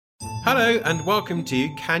Hello and welcome to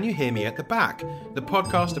Can You Hear Me at the Back, the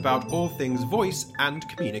podcast about all things voice and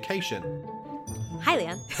communication. Hi,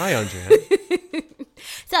 Leon. Hi, Andrea.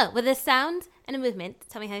 So, with a sound and a movement,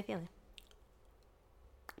 tell me how you're feeling.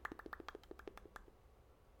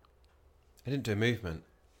 I didn't do a movement.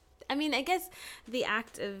 I mean, I guess the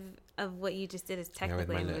act of what you just did is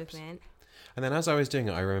technically a movement. And then as I was doing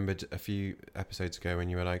it, I remembered a few episodes ago when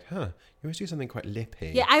you were like, you always do something quite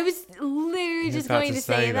lippy. Yeah, I was literally just going to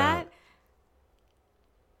say that.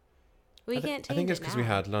 We can't change it. I think it's because we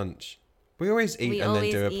had lunch. We always eat and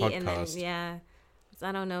then do a podcast. Yeah. So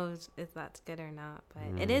I don't know if that's good or not,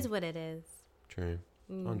 but it is what it is. True.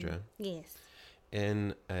 Andrea? Yes.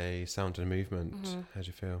 In a sound and movement, how do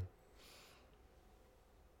you feel?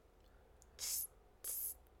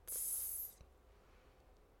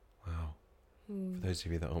 Wow. For those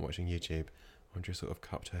of you that aren't watching YouTube, Andrea sort of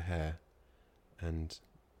cupped her hair and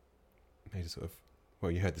made a sort of,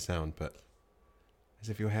 well, you heard the sound, but as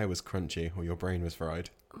if your hair was crunchy or your brain was fried.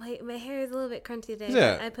 My hair is a little bit crunchy today. Is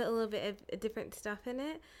it? I put a little bit of different stuff in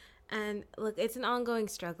it. And look, it's an ongoing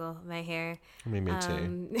struggle, my hair. I mean, me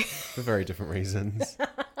too. For very different reasons. For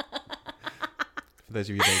those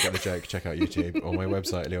of you who don't get the joke, check out YouTube or my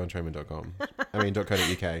website, leontrainman.com. I mean,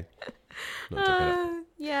 .co.uk. Not .co.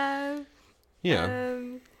 Yeah. Yeah.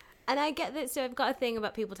 And I get that. So I've got a thing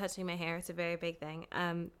about people touching my hair. It's a very big thing.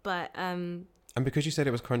 And because you said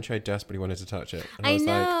it was crunchy, I desperately wanted to touch it. And I was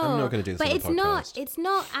know, like, I'm not going to do this but on the it's podcast. it's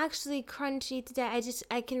not actually crunchy today.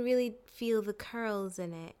 I can really feel the curls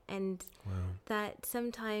in it, and that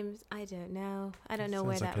sometimes I don't know where that was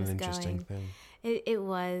going. Sounds like an interesting thing. It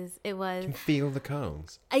was. You can feel the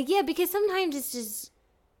curls. Yeah, because sometimes it's just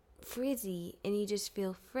frizzy and you just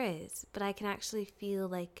feel frizz, but I can actually feel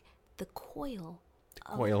like the coil.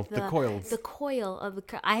 The coil of the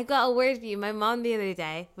curl. I got a word for you. My mom the other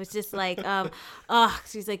day was just like,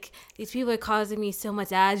 she's like, these people are causing me so much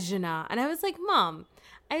agina. And I was like, Mom,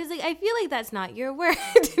 I feel like that's not your word.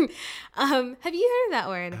 Have you heard of that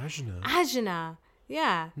word? Agina.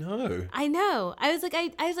 Yeah. No. I know. I was like,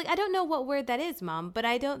 I don't know what word that is, Mom, but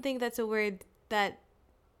I don't think that's a word that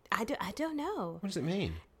I don't know. What does it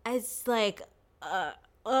mean? It's like, I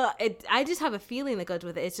just have a feeling that goes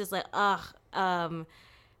with it. It's just like,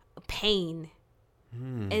 pain.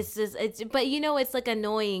 It's but it's like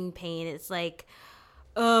annoying pain. It's like,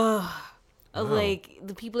 like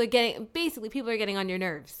people are getting on your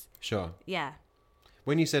nerves. Sure. Yeah.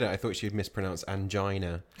 When you said it, I thought she'd mispronounce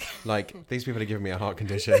angina. Like, these people are giving me a heart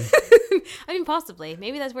condition. I mean, possibly.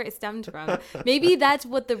 Maybe that's where it stemmed from. Maybe that's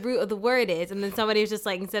what the root of the word is. And then somebody was just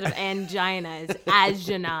like, instead of angina, it's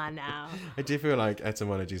agina now. I do feel like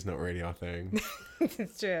etymology is not really our thing.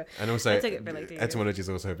 It's true. And also, etymology is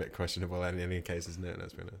also a bit questionable in any case, isn't it?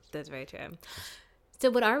 Let's be honest. That's very true. So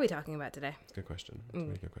what are we talking about today? Good question. That's a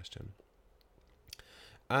really good question.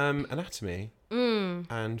 Anatomy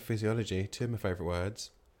and physiology, two of my favourite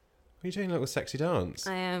words. Are you doing a little sexy dance?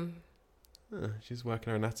 I am. She's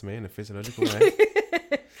working her anatomy in a physiological way.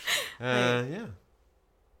 Yeah.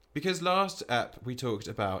 Because last ep we talked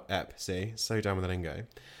about so down with the lingo.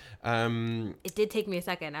 It did take me a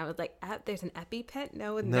second. I was like, there's an EpiPen?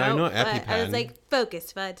 No, not EpiPen. I was like,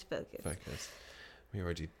 focus. We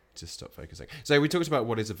already just stopped focusing. So we talked about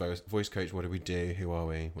what is a voice coach, what do we do, who are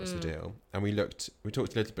we, what's the deal? And we talked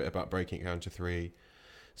a little bit about breaking it down to three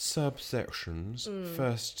subsections.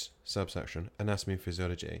 First subsection, anatomy and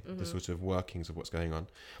physiology, the sort of workings of what's going on.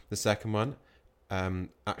 The second one,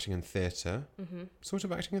 acting and theatre. Sort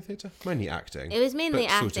of acting and theatre? Mainly acting. It was mainly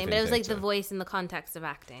acting, sort of but it was theatre. like the voice in the context of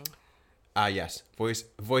acting. Yes.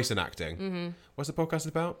 Voice and acting. What's the podcast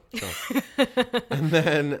about? Sure. And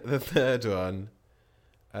then the third one,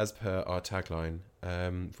 as per our tagline,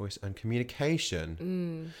 voice and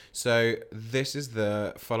communication. So this is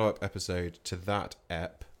the follow-up episode to that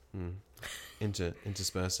ep.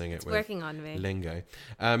 Interspersing it with working on me. Lingo.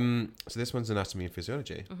 So this one's anatomy and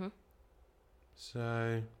physiology.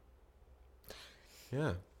 So,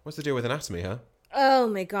 yeah. What's the deal with anatomy, huh? Oh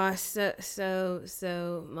my gosh,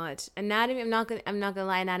 so much anatomy. I'm not gonna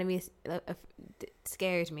lie. Anatomy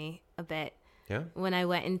scared me a bit. Yeah. When I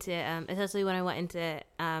went into, especially when I went into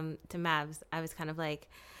to Mavs, I was kind of like,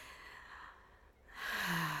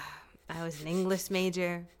 I was an English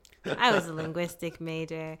major. I was a linguistic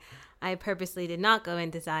major. I purposely did not go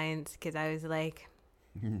into science because I was like,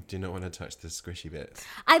 do you not want to touch the squishy bits?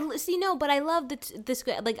 But I love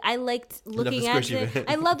I liked looking at it.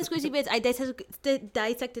 I love the squishy bits. I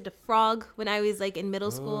dissected a frog when I was like in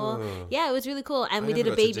middle school. Oh. Yeah, it was really cool. And we did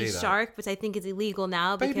a baby shark, which I think is illegal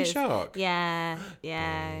now. Baby shark? Yeah.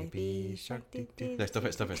 Baby shark. No, stop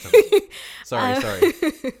it. Sorry.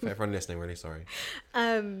 For everyone listening, really sorry.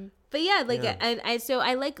 But yeah, like, so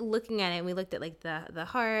I like looking at it. And we looked at like the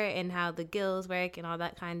heart and how the gills work and all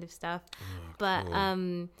that kind of stuff. Oh, but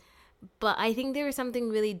cool. but I think there was something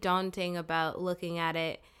really daunting about looking at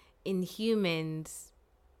it in humans.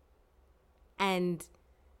 And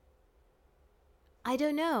I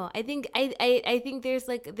don't know. I think I think there's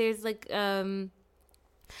like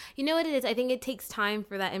you know what it is? I think it takes time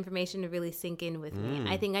for that information to really sink in with me.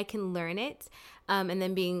 I think I can learn it, and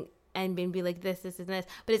then be like this, and this.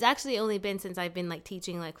 But it's actually only been since I've been like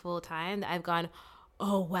teaching like full time that I've gone,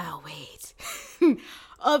 oh wow, wait.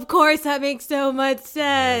 Of course that makes so much sense.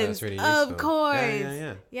 Yeah, that's really useful. Of course.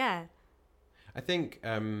 Yeah. I think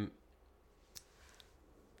I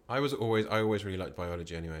always really liked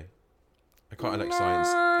biology anyway. I quite like science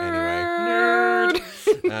anyway. Nerd.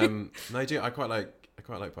 No, I do. I quite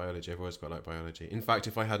like biology. I've always quite liked biology. In fact,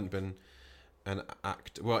 if I hadn't been an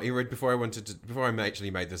before I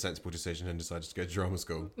actually made the sensible decision and decided to go to drama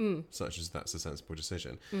school, such as that's a sensible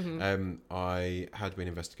decision, I had been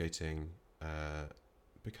investigating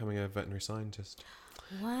becoming a veterinary scientist.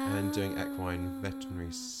 Wow. And doing equine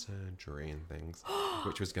veterinary surgery and things,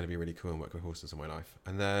 which was going to be really cool and work with horses in my life.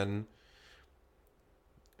 And then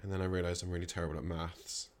I realised I'm really terrible at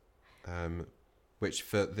maths, which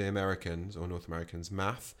for the Americans or North Americans,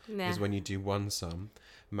 math is when you do one sum.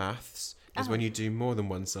 Maths is when you do more than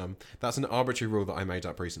one sum. That's an arbitrary rule that I made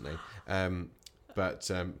up recently.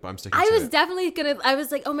 But I'm sticking to it. I was definitely I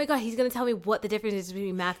was like, oh my God, he's going to tell me what the difference is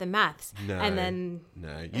between math and maths. No. And then...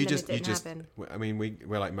 No. You just... I mean,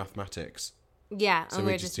 we're like mathematics. Yeah. So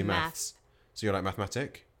we just do maths. So you're like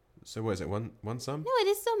mathematic? So what is it, one sum? No, it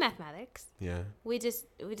is still mathematics. Yeah. We just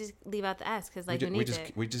leave out the S because like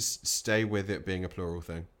we just stay with it being a plural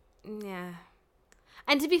thing. Yeah.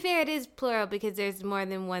 And to be fair, it is plural because there's more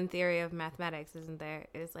than one theory of mathematics, isn't there?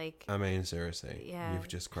 It's like... I mean, seriously. Yeah. You've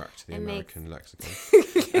just cracked the American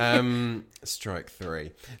lexicon. Strike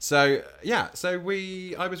 3. So, yeah.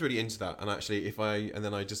 I was really into that. And actually, and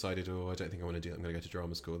then I decided, I don't think I want to do that. I'm going to go to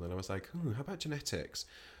drama school. And then I was like, how about genetics?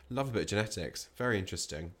 Love a bit of genetics. Very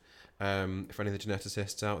interesting. For any of the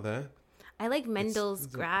geneticists out there. I like Mendel's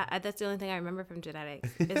graph. That's the only thing I remember from genetics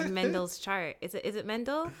is Mendel's chart. Is it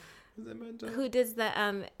Mendel? Is it Mendel? Who does the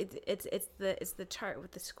it's the chart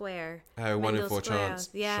with the square. Oh, 1 in 4 chance.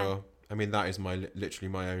 Yeah. Sure. I mean, that is literally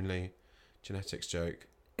my only genetics joke.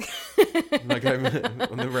 Like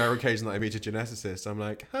on the rare occasion that I meet a geneticist, I'm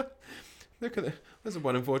like, look at there's a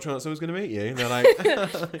 1 in 4 chance I was going to meet you. And they're like,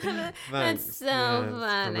 that's so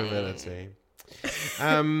funny. Probability.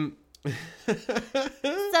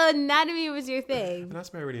 So anatomy was your thing.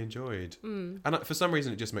 Anatomy I really enjoyed. And for some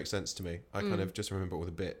reason it just makes sense to me. I kind of just remember all the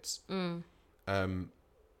bits. And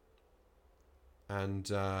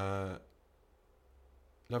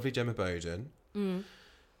lovely Gemma Bowden,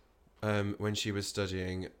 when she was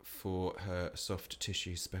studying for her soft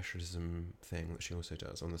tissue specialism thing that she also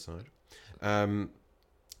does on the side,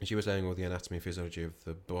 she was learning all the anatomy and physiology of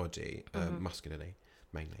the body, muscularly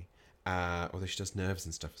mainly. Although she does nerves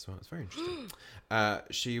and stuff as well. It's very interesting.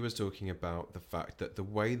 She was talking about the fact that the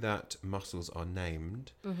way that muscles are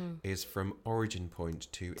named is from origin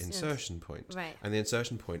point to insertion point. Right. And the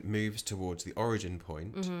insertion point moves towards the origin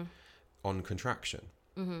point on contraction.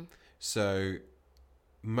 So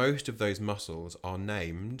most of those muscles are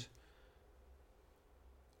named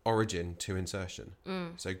origin to insertion.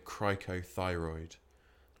 So cricothyroid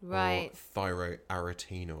or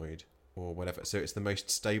thyroarytenoid. Or whatever. So it's the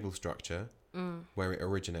most stable structure where it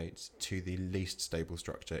originates to the least stable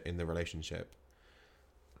structure in the relationship.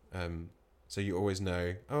 So you always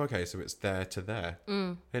know, okay, so it's there to there.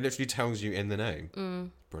 It literally tells you in the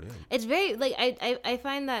name. Brilliant. It's very, like, I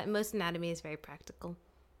find that most anatomy is very practical.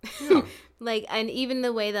 Yeah. Like, and even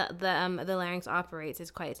the way that the larynx operates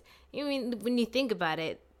is quite, I mean, when you think about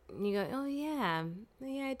it, you go, oh yeah,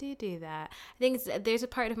 I do that. I think there's a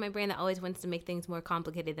part of my brain that always wants to make things more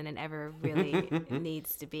complicated than it ever really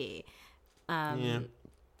needs to be. Yeah,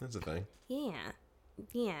 that's a thing. Yeah.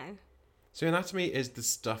 So anatomy is the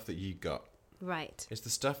stuff that you got. Right. It's the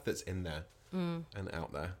stuff that's in there and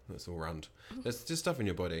out there. That's all round. There's just stuff in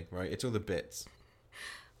your body, right? It's all the bits.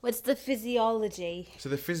 What's the physiology? So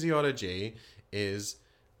the physiology is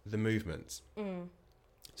the movements.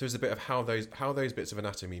 So it's a bit of how those bits of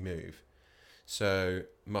anatomy move. So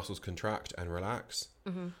muscles contract and relax.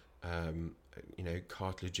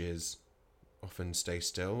 Cartilages often stay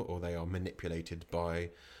still or they are manipulated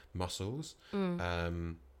by muscles.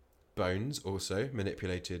 Bones also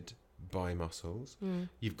manipulated by muscles.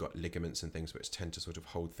 You've got ligaments and things which tend to sort of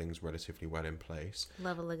hold things relatively well in place.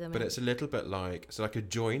 Love a ligament. But it's a little bit like a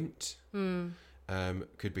joint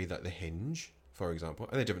could be like the hinge for example,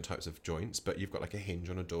 and there are different types of joints, but you've got like a hinge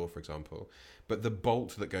on a door, for example, but the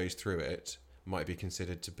bolt that goes through it might be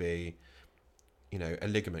considered to be, you know, a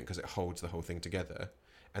ligament because it holds the whole thing together.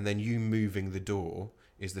 And then you moving the door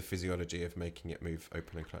is the physiology of making it move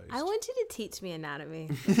open and closed. I want you to teach me anatomy.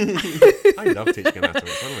 I love teaching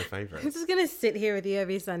anatomy. It's one of my favourites. I'm just going to sit here with you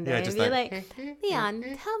every Sunday and be like, Leon,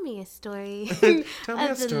 tell me a story. Tell me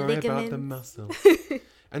a story about the muscle.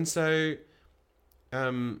 And so,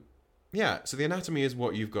 so the anatomy is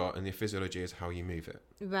what you've got and the physiology is how you move it.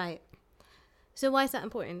 Right. So why is that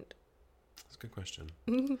important? That's a good question.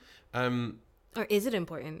 Or is it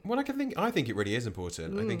important? Well, I think it really is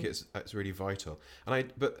important. I think it's really vital.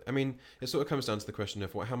 But I mean, it sort of comes down to the question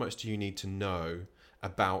of how much do you need to know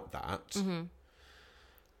about that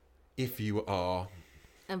if you are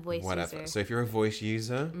a voice user. So if you're a voice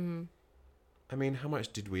user, I mean, how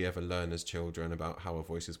much did we ever learn as children about how our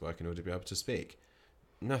voices work in order to be able to speak?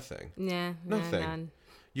 Nothing. Yeah, nothing. None.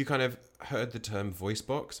 You kind of heard the term voice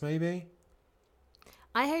box, maybe?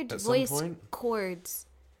 I heard voice chords.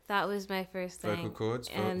 That was my first thing. Vocal cords,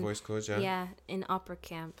 voice cords, yeah. Yeah, in opera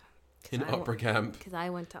camp. Opera camp. Because I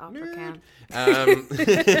went to opera camp.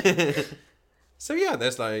 So yeah,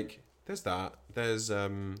 there's that. There's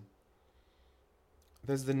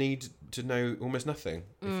the need to know almost nothing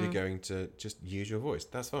if you're going to just use your voice.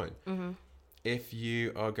 That's fine. If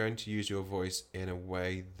you are going to use your voice in a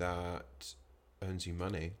way that earns you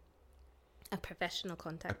money, a professional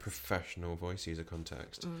context, a professional voice user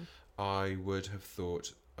context, I would have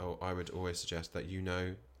thought, I would always suggest that you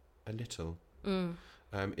know a little.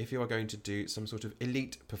 If you are going to do some sort of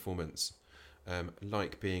elite performance,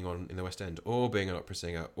 like being in the West End, or being an opera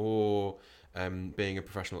singer, or being a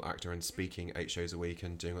professional actor and speaking 8 shows a week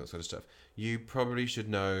and doing all that sort of stuff, you probably should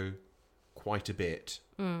know quite a bit.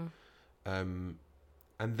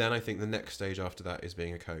 And then I think the next stage after that is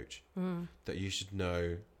being a coach. That you should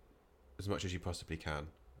know as much as you possibly can.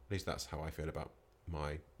 At least that's how I feel about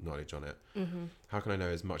my knowledge on it. How can I know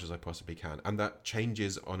as much as I possibly can? And that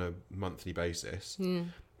changes on a monthly basis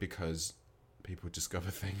because people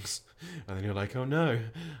discover things and then you're like, oh no,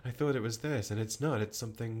 I thought it was this and it's not. It's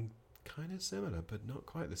something kind of similar but not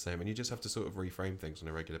quite the same, and you just have to sort of reframe things on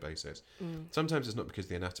a regular basis. Sometimes it's not because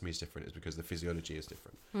the anatomy is different, it's because the physiology is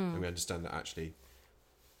different, and we understand that actually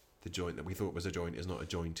the joint that we thought was a joint is not a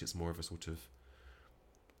joint, it's more of a sort of,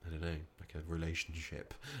 I don't know, like a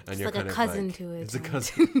relationship. And it's you're like kind a of cousin like, to it. It's a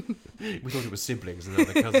cousin. We thought it was siblings and now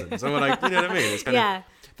they're cousins. So like, you know what I mean? It's kind of,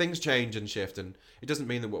 things change and shift, and it doesn't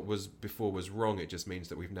mean that what was before was wrong. It just means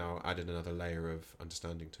that we've now added another layer of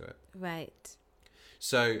understanding to it. Right.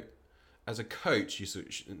 So as a coach, you sort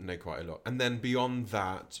of know quite a lot. And then beyond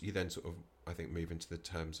that, you then sort of, I think, move into the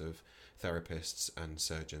terms of therapists and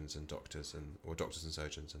surgeons and doctors or doctors and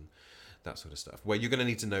surgeons and that sort of stuff, where you're going to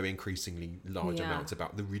need to know increasingly large amounts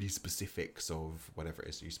about the really specifics of whatever it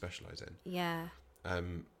is you specialize in. Yeah.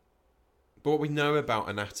 But what we know about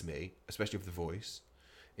anatomy, especially of the voice,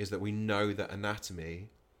 is that we know that anatomy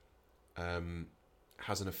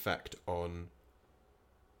has an effect on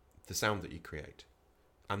the sound that you create.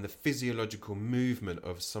 And the physiological movement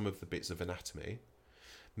of some of the bits of anatomy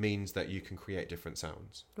means that you can create different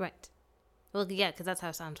sounds. Right. Well, yeah, because that's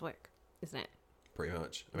how sounds work, isn't it? Pretty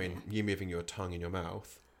much. I mean, you moving your tongue in your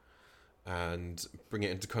mouth and bring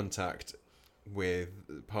it into contact with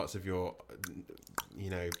parts of your, you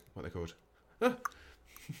know, what they're called?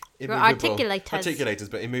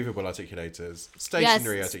 Articulators, but immovable articulators.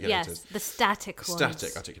 Stationary articulators. Yes, the static ones.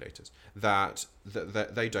 Static articulators. That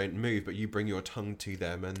they don't move, but you bring your tongue to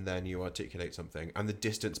them and then you articulate something. And the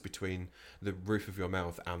distance between the roof of your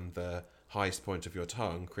mouth and the highest point of your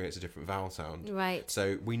tongue creates a different vowel sound. Right.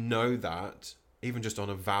 So we know that even just on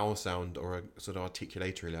a vowel sound or a sort of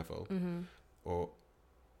articulatory level,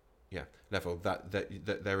 level, that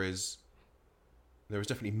there is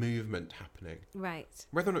definitely movement happening. Right.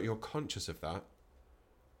 Whether or not you're conscious of that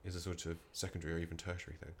is a sort of secondary or even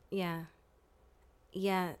tertiary thing. Yeah.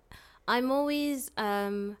 Yeah. I'm always,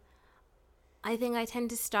 I think I tend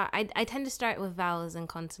to start with vowels and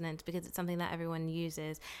consonants because it's something that everyone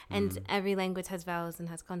uses. And every language has vowels and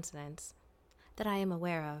has consonants that I am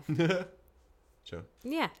aware of. Sure.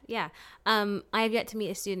 Yeah, yeah. I have yet to meet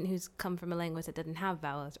a student who's come from a language that didn't have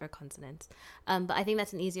vowels or consonants. But I think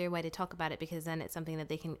that's an easier way to talk about it because then it's something that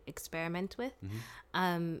they can experiment with.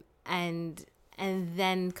 And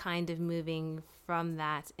then kind of moving from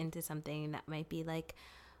that into something that might be like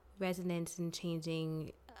resonance and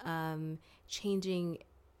changing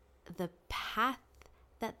the path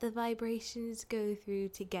that the vibrations go through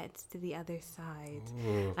to get to the other side.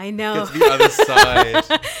 Ooh, I know. Get to the other side.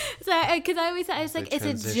 So, because I was like, it's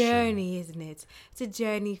a journey, isn't it? It's a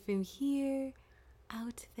journey from here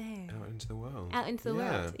out there, out into the world,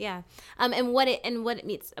 world. Yeah. And what it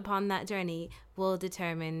meets upon that journey will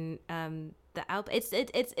determine the output.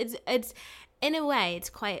 It's in a way it's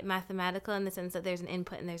quite mathematical in the sense that there's an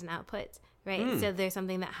input and there's an output, right? So there's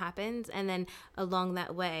something that happens, and then along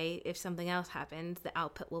that way, if something else happens, the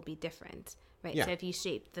output will be different, right? So if you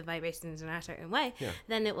shape the vibrations in a certain way,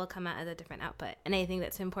 then it will come out as a different output. And I think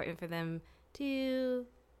that's important for them to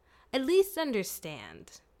at least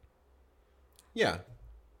understand. Yeah.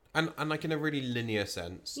 And like in a really linear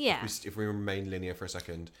sense, if we remain linear for a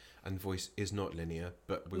second, and voice is not linear,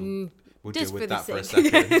 but we'll deal with that for a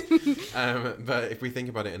second. But if we think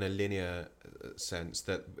about it in a linear sense,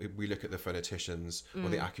 that we look at the phoneticians or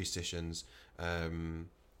the acousticians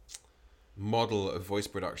model of voice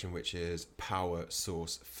production, which is power,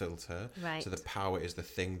 source, filter. Right. So the power is the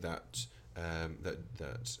thing that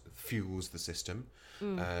fuels the system,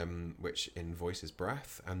 which in voice is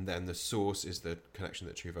breath, and then the source is the connection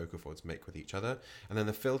that true vocal folds make with each other, and then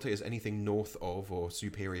the filter is anything north of or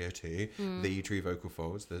superior to the true vocal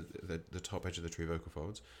folds, the top edge of the true vocal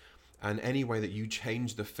folds. And any way that you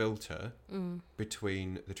change the filter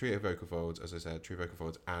between the true vocal folds, as I said, true vocal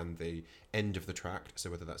folds, and the end of the tract, so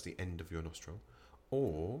whether that's the end of your nostril,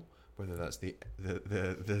 or whether that's the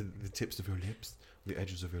tips of your lips, the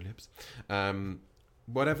edges of your lips,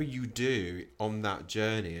 whatever you do on that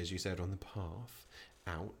journey, as you said, on the path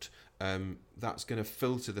out, that's going to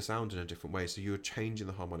filter the sound in a different way. So you're changing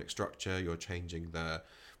the harmonic structure, you're changing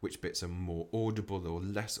which bits are more audible or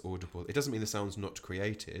less audible. It doesn't mean the sound's not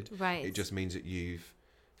created. Right. It just means that you've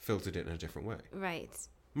filtered it in a different way. Right.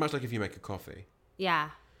 Much like if you make a coffee. Yeah.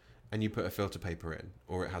 And you put a filter paper in,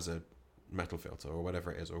 or it has a metal filter or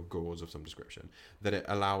whatever it is, or gauze of some description, that it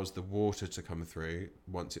allows the water to come through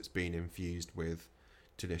once it's been infused with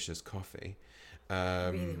delicious coffee. I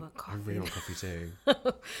really want coffee too.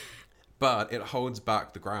 But it holds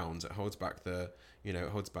back the grounds. It holds back the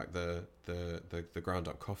ground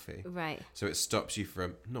up coffee. Right. So it stops you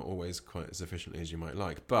from, not always quite as efficiently as you might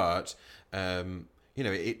like, but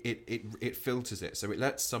it filters it. So it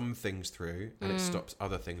lets some things through and it stops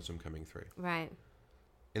other things from coming through. Right.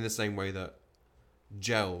 In the same way that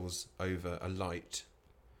gels over a light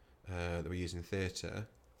that we use in theatre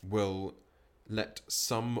will let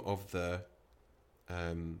some of the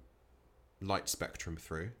light spectrum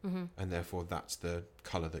through, and therefore that's the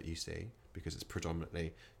colour that you see, because it's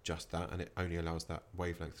predominantly just that, and it only allows that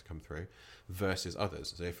wavelength to come through, versus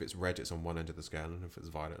others. So if it's red, it's on one end of the scale, and if it's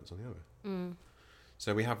violet, it's on the other.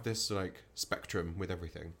 So we have this like spectrum with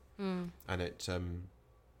everything, and it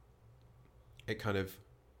kind of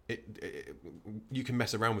you can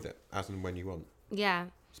mess around with it as and when you want. Yeah.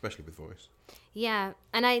 Especially with voice. Yeah,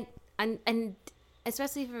 and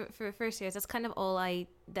especially for first years, that's kind of all like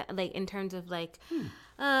in terms of like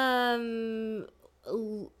a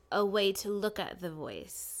way to look at the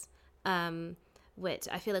voice, which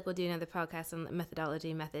I feel like we'll do another podcast on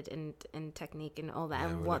methodology, method, and technique, and all that,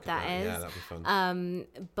 and what that is. Yeah, that'd be fun.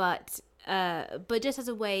 But just as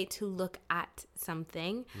a way to look at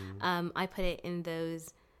something, I put it in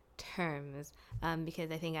those terms,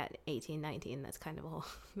 because I think at 18, 19, that's kind of all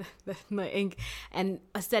my ink, and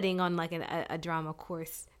studying on like a drama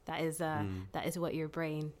course, that is what your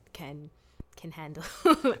brain can handle.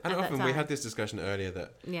 And often we had this discussion earlier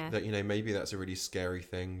that maybe that's a really scary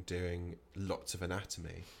thing, doing lots of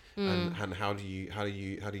anatomy, and how do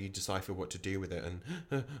you decipher what to do with it, and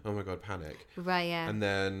oh my god, panic. Right. Yeah. And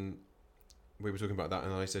then we were talking about that,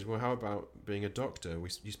 and I said, well, how about being a doctor?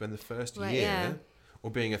 You spend the first year. Yeah. Or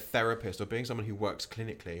being a therapist, or being someone who works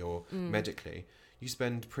clinically or medically, you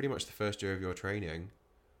spend pretty much the first year of your training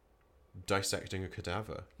dissecting a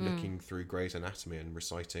cadaver, looking through Grey's Anatomy and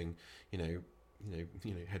reciting, head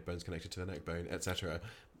bones connected to the neck bone, etc.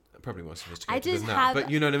 Probably more sophisticated than that, but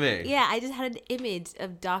you know what I mean. Yeah, I just had an image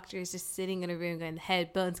of doctors just sitting in a room going,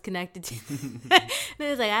 head bones connected to. And it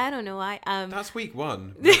was like, I don't know why. That's week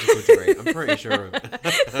 1 medical degree. I'm pretty sure of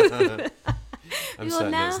it. You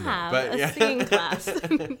will now have a singing class.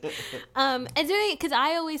 And because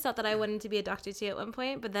I always thought that I wanted to be a doctor too at one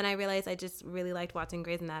point, but then I realized I just really liked watching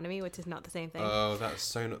Grey's Anatomy, which is not the same thing. Oh, that's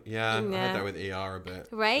so not. Yeah, I had that with ER a bit.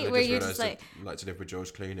 Right, where you're just like to live with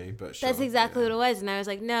George Clooney, but sure, that's exactly what it was, and I was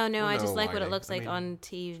like, no, I just like what it looks like on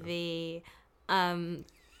TV,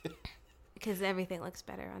 because everything looks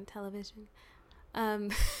better on television.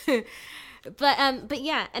 But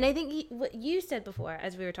yeah, and I think what you said before,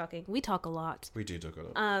 as we were talking, we talk a lot. We do talk a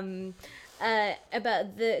lot.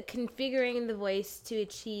 About the configuring the voice to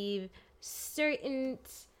achieve certain.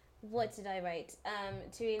 What did I write?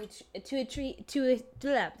 To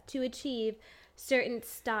achieve certain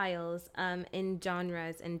styles in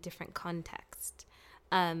genres and different contexts.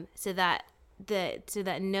 so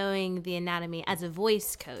that knowing the anatomy as a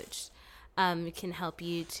voice coach can help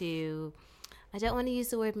you to, I don't want to use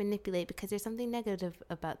the word manipulate because there's something negative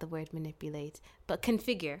about the word manipulate, but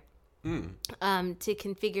configure. To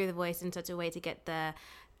configure the voice in such a way to get the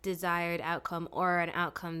desired outcome, or an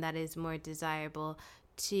outcome that is more desirable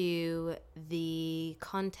to the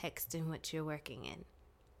context in which you're working in.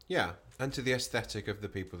 Yeah, and to the aesthetic of the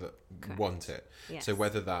people that want it. Yes. So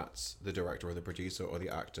whether that's the director or the producer or the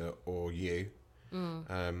actor or you.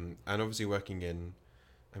 And obviously working in,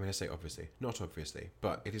 I mean, I say obviously, not obviously,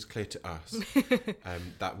 but it is clear to us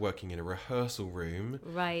that working in a rehearsal room,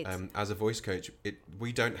 right, as a voice coach,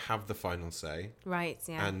 we don't have the final say. Right,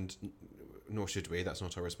 yeah. And nor should we. That's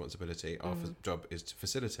not our responsibility. Our job is to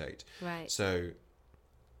facilitate. Right. So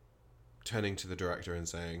turning to the director and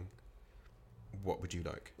saying, what would you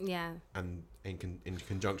like? Yeah. And in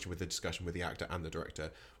conjunction with the discussion with the actor and the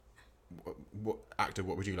director,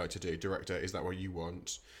 what would you like to do? Director, is that what you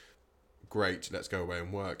want? Great, let's go away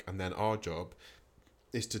and work. And then our job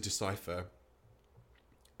is to decipher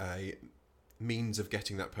a means of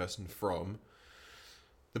getting that person from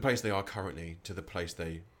the place they are currently to the place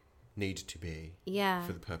they need to be. Yeah.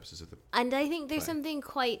 For the purposes of the And I think there's play. something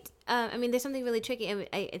quite, there's something really tricky.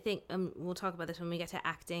 I think we'll talk about this when we get to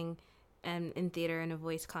acting in theater in a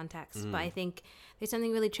voice context. But I think there's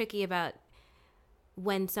something really tricky about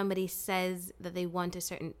when somebody says that they want a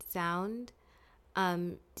certain sound.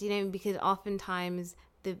 Because oftentimes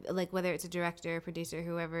whether it's a director, a producer,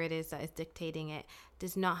 whoever it is that is dictating it,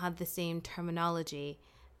 does not have the same terminology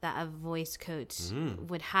that a voice coach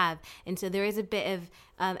would have. And so there is a bit of,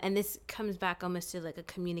 and this comes back almost to like a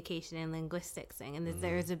communication and linguistics thing. And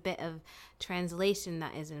there is a bit of translation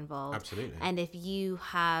that is involved. Absolutely. And if you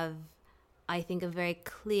have, I think, a very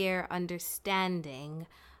clear understanding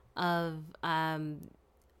of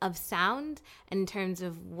sound in terms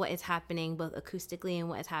of what is happening both acoustically and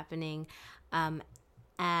what is happening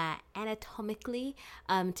anatomically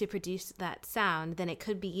to produce that sound, then it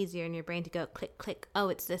could be easier in your brain to go click, click, oh,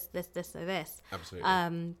 it's this, this, this, or this. Absolutely.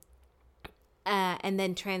 And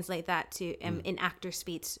then translate that to in actor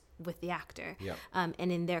speech with the actor. Yep.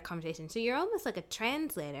 And in their conversation. So you're almost like a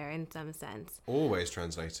translator in some sense. Always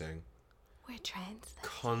translating. We're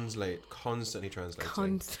translating. Constantly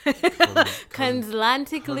translating.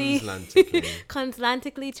 Conslantically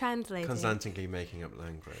translating. Constantly making up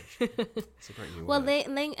language. It's a great new well,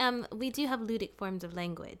 word. we do have ludic forms of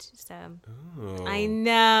language, so Ooh. I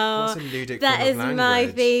know. What's a ludic that form is of language? my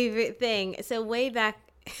favorite thing. So way back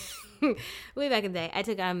in the day, I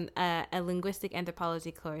took a linguistic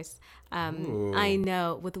anthropology course. I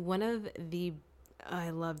know, with one of the, I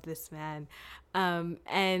love this man,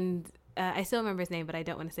 and I still remember his name, but I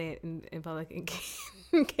don't want to say it in public in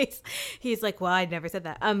case he's like, well, I never said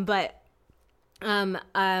that. I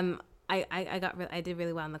did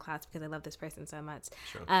really well in the class because I love this person so much.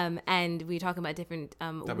 Sure. And we were talking about different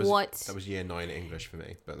that was year 9 English for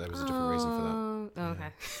me, but there was a different reason for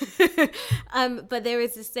that. Okay. But there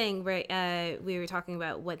was this thing where we were talking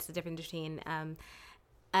about what's the difference between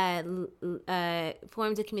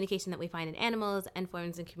forms of communication that we find in animals and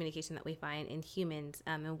forms of communication that we find in humans,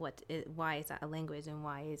 and why is that a language, and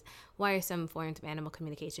why are some forms of animal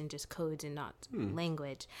communication just codes and not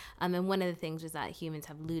language? And one of the things was that humans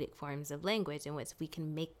have ludic forms of language in which we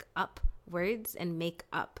can make up words and make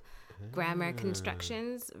up grammar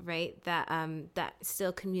constructions, right? That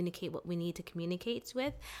still communicate what we need to communicate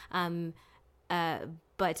with.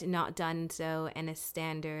 But not done so in a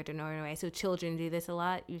standard or normal way. So children do this a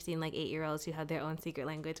lot. You've seen like 8-year-olds who have their own secret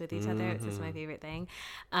language with each other. It's just my favorite thing.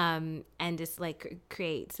 And just like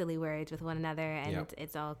create silly words with one another, and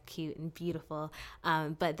it's all cute and beautiful.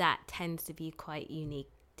 But that tends to be quite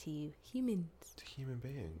unique to humans. To human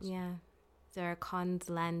beings. Yeah. So our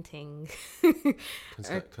conslanting.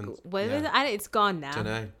 What is it? It's gone now. Don't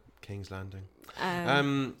know. King's Landing.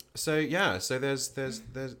 So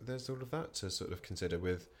there's all of that to sort of consider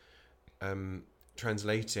with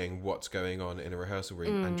translating what's going on in a rehearsal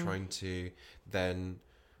room and trying to then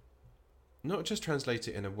not just translate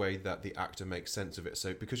it in a way that the actor makes sense of it.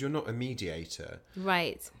 So because you're not a mediator,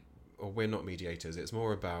 right? Or we're not mediators. It's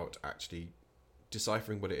more about actually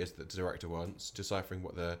deciphering what it is that the director wants, deciphering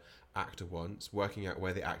what the actor wants, working out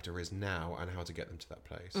where the actor is now and how to get them to that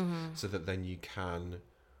place, so that then you can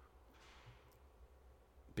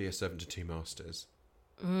be a servant to two masters,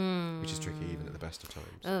 which is tricky even at the best of times.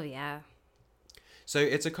 Oh yeah. So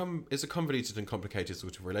it's a convoluted and complicated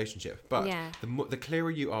sort of relationship, but the clearer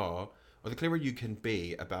you are, or the clearer you can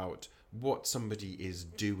be about what somebody is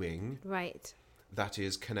doing, right? That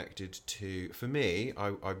is connected to. For me,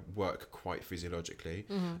 I work quite physiologically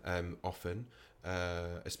often,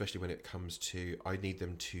 especially when it comes to, I need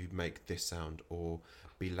them to make this sound or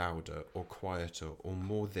be louder or quieter or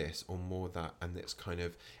more this or more that, and it's kind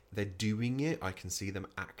of, they're doing it, I can see them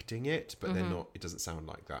acting it, but they're not, it doesn't sound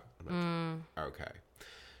like that. I'm like, okay.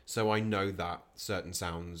 So I know that certain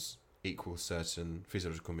sounds equal certain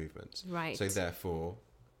physiological movements. Right. So therefore,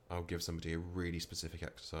 I'll give somebody a really specific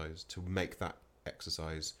exercise to make that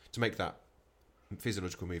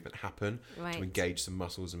physiological movement happen, right. to engage some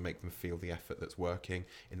muscles and make them feel the effort that's working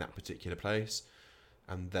in that particular place.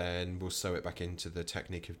 And then we'll sew it back into the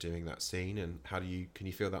technique of doing that scene. And can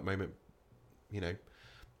you feel that moment,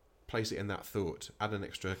 place it in that thought, add an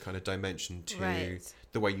extra kind of dimension to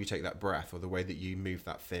the way you take that breath or the way that you move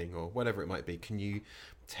that thing or whatever it might be. Can you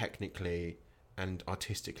technically and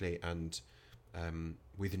artistically and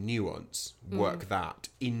with nuance work that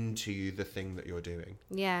into the thing that you're doing?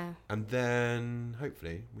 Yeah. And then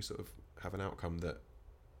hopefully we sort of have an outcome that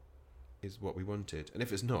is what we wanted. And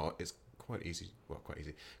if it's not, it's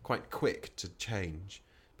quite quick to change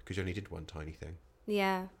because you only did one tiny thing.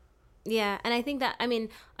 Yeah. And I think that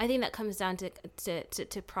comes down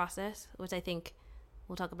to process, which I think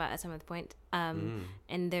we'll talk about at some other point.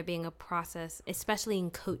 And there being a process, especially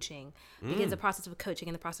in coaching, because the process of coaching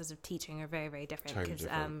and the process of teaching are very, very different.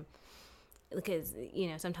 Totally Because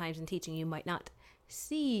sometimes in teaching you might not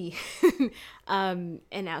see an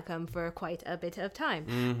outcome for quite a bit of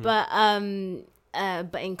time, but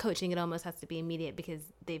in coaching it almost has to be immediate because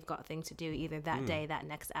they've got things to do either that day, that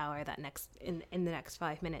next hour, that next in the next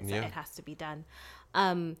 5 minutes. That it has to be done.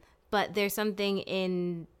 But there's something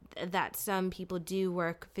in that some people do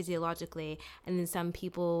work physiologically, and then some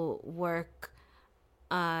people work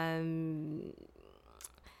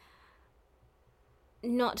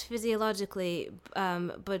not physiologically,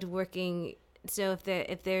 but working. So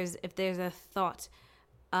if there's a thought,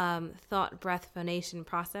 breath, phonation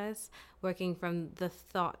process, working from the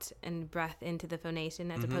thought and breath into the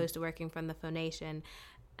phonation as opposed to working from the phonation,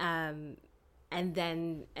 and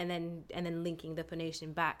then linking the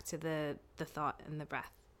phonation back to the thought and the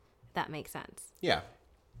breath. If that makes sense. Yeah.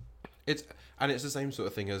 It's the same sort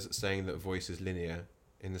of thing as saying that voice is linear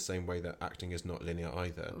in the same way that acting is not linear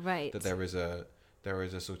either. Right. That there is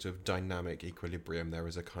a sort of dynamic equilibrium. There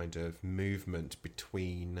is a kind of movement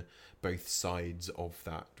between both sides of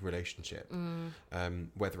that relationship.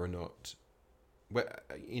 Whether or not,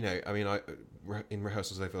 in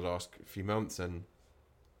rehearsals over the last few months, and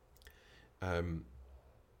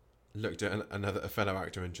looked at a fellow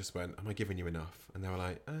actor and just went, "Am I giving you enough?" And they were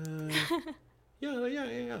like,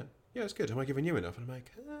 "Yeah, it's good. Am I giving you enough?" And I'm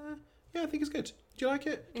like, "Yeah, I think it's good. Do you like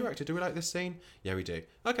it? Do you like it? Do we like this scene? Yeah, we do.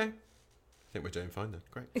 Okay. I think we're doing fine then.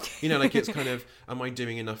 Great." It's kind of, am I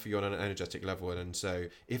doing enough for you on an energetic level? And so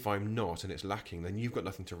if I'm not and it's lacking, then you've got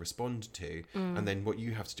nothing to respond to. And then what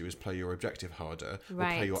you have to do is play your objective harder, or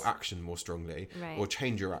play your action more strongly, or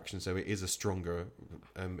change your action so it is a stronger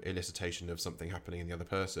elicitation of something happening in the other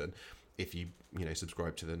person, if you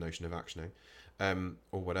subscribe to the notion of actioning.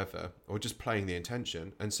 Or whatever, or just playing the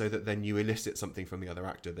intention, and so that then you elicit something from the other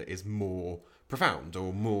actor that is more profound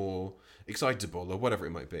or more excitable or whatever it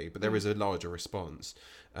might be, but there is a larger response,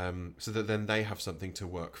 so that then they have something to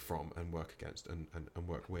work from and work against and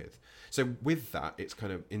work with. So with that, it's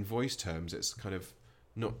kind of, in voice terms, it's kind of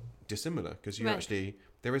not dissimilar, because you actually,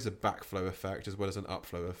 there is a backflow effect as well as an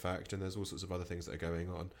upflow effect, and there's all sorts of other things that are going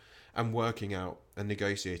on, and working out and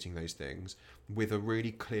negotiating those things with a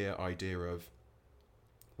really clear idea of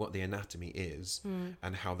what the anatomy is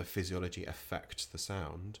and how the physiology affects the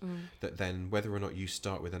sound, that then whether or not you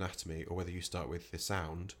start with anatomy or whether you start with the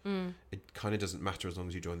sound, it kind of doesn't matter as long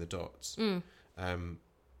as you join the dots. And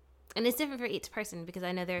it's different for each person, because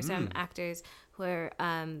I know there are some actors who are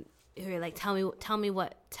like, tell me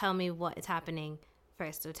what is happening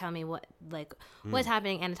first, so tell me what's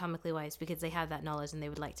happening anatomically wise, because they have that knowledge and they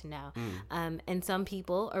would like to know. And some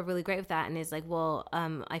people are really great with that, and it's like, well,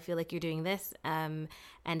 I feel like you're doing this, and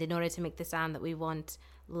in order to make the sound that we want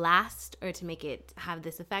last, or to make it have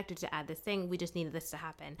this effect, or to add this thing, we just needed this to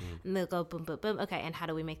happen. And they'll go boom, boom, boom. Okay, and how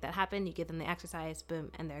do we make that happen? You give them the exercise,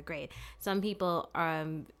 boom, and they're great. Some people,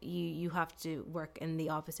 you have to work in the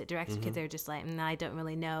opposite direction, because they're just like, I don't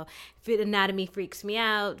really know. Anatomy freaks me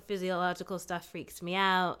out, physiological stuff freaks me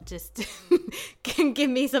out. Just can give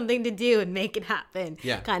me something to do and make it happen,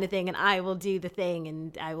 kind of thing. And I will do the thing,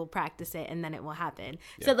 and I will practice it, and then it will happen.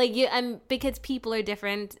 So because people are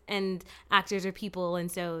different, and actors are people, and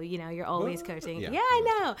so you're always coaching.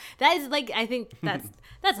 I know. That is I think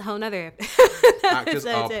that's a whole nother actors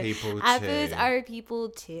are people too. Actors are people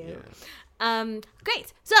too.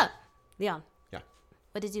 Great. So, Leon. Yeah.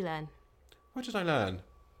 What did you learn? What did I learn?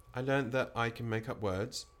 I learned that I can make up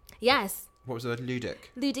words. Yes. What was the word? Ludic.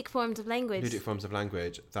 Ludic forms of language. Ludic forms of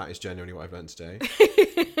language. That is genuinely what I've learned today.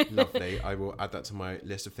 Lovely. I will add that to my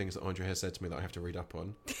list of things that Andrea has said to me that I have to read up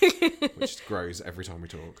on, which grows every time we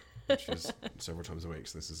talk, which is several times a week.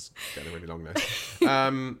 So this is getting a really long list.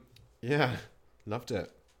 Yeah, loved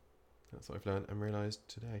it. That's what I've learned and realised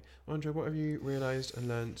today. Andrea, what have you realised and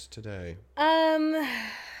learnt today?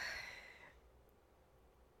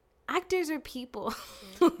 Actors are people.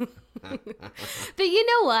 But you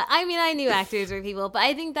know what? I mean, I knew actors were people, but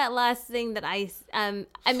I think that last thing that I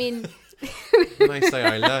mean... When I say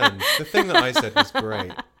I learned, the thing that I said was great.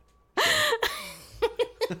 I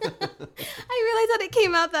realized that it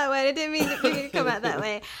came out that way. I didn't mean it to come out that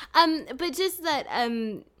way. But just that...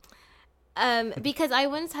 because I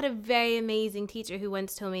once had a very amazing teacher who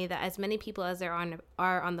once told me that as many people as there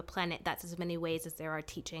are on the planet, that's as many ways as there are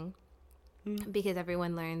teaching. Because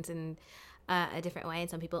everyone learns in a different way, and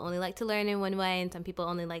some people only like to learn in one way, and some people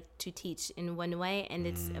only like to teach in one way, and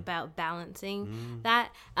it's about balancing that.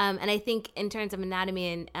 And I think in terms of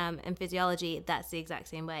anatomy and physiology, that's the exact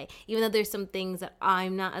same way. Even though there's some things that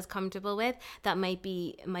I'm not as comfortable with, that might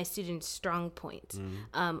be my student's strong point,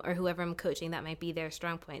 or whoever I'm coaching, that might be their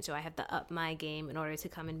strong point. So I have to up my game in order to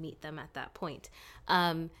come and meet them at that point.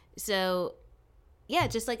 So yeah,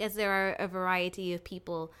 just like as there are a variety of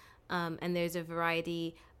people, and there's a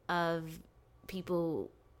variety of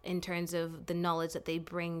people in terms of the knowledge that they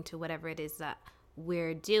bring to whatever it is that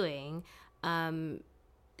we're doing.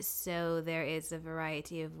 So there is a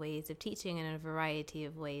variety of ways of teaching and a variety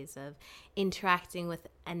of ways of interacting with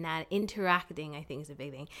interacting, I think is a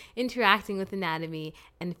big thing. Interacting with anatomy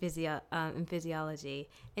and physiology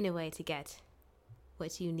in a way to get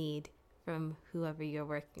what you need from whoever you're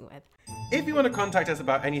working with. If you want to contact us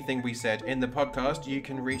about anything we said in the podcast, you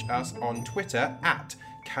can reach us on Twitter at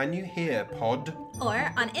CanYouHearPod,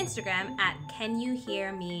 or on Instagram at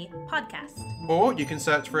CanYouHearMePodcast. Or you can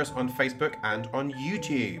search for us on Facebook and on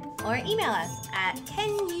YouTube. Or email us at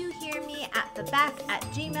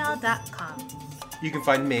canyouhearmeattheback@gmail.com. You can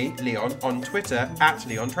find me, Leon, on Twitter at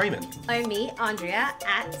Leon Trayman. Or me, Andrea,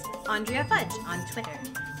 at Andrea Fudge on Twitter.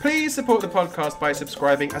 Please support the podcast by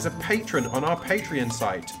subscribing as a patron on our Patreon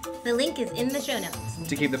site. The link is in the show notes.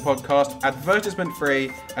 To keep the podcast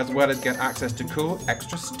advertisement-free, as well as get access to cool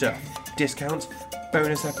extra stuff, discounts,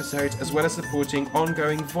 bonus episodes, as well as supporting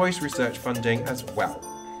ongoing voice research funding as well.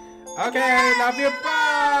 Okay, love you, bye!